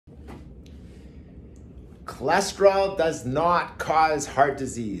Cholesterol does not cause heart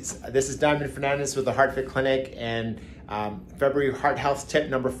disease. This is Diamond Fernandez with the Heart Fit Clinic and February Heart Health tip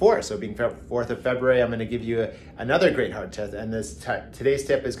number 4. So being 4th of February, I'm going to give you another great heart test. And today's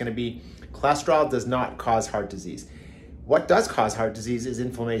tip is going to be cholesterol does not cause heart disease. What does cause heart disease is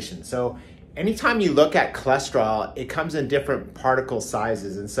inflammation. So anytime you look at cholesterol, it comes in different particle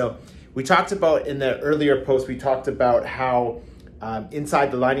sizes. And so we talked about in the earlier post, we talked about how inside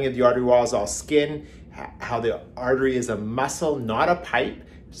the lining of the artery wall is all skin, how the artery is a muscle, not a pipe.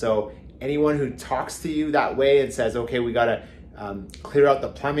 So anyone who talks to you that way and says, okay, we gotta clear out the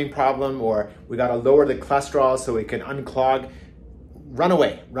plumbing problem, or we gotta lower the cholesterol so it can unclog, run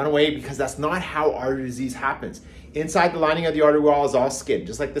away, because that's not how artery disease happens. Inside the lining of the artery wall is all skin,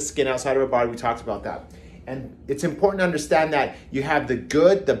 just like the skin outside of our body. We talked about that. And it's important to understand that you have the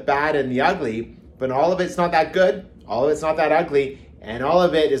good, the bad, and the ugly, but all of it's not that good, all of it's not that ugly, and all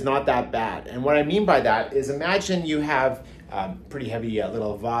of it is not that bad. And what I mean by that is, imagine you have pretty heavy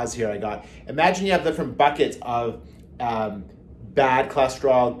little vase here I got. Imagine you have different buckets of bad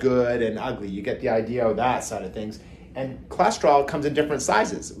cholesterol, good, and ugly. You get the idea of that side of things. And cholesterol comes in different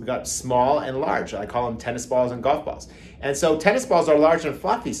sizes. We got small and large. I call them tennis balls and golf balls. And so tennis balls are large and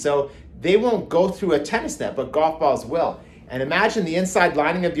fluffy, so they won't go through a tennis net, but golf balls will. And imagine the inside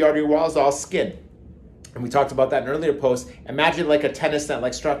lining of the artery wall is all skin. And we talked about that in earlier posts. Imagine like a tennis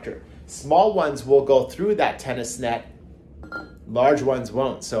net-like structure. Small ones will go through that tennis net, large ones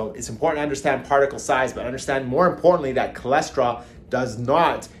won't. So it's important to understand particle size, but understand more importantly that cholesterol does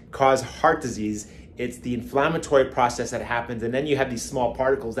not cause heart disease. It's the inflammatory process that happens, and then you have these small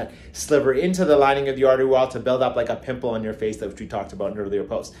particles that sliver into the lining of the artery wall to build up like a pimple on your face, which we talked about in earlier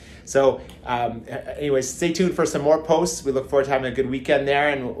posts. So anyways, stay tuned for some more posts. We look forward to having a good weekend there,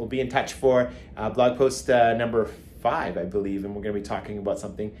 and we'll be in touch for blog post number 5, I believe, and we're going to be talking about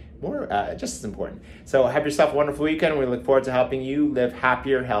something more just as important. So have yourself a wonderful weekend. We look forward to helping you live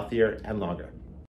happier, healthier, and longer.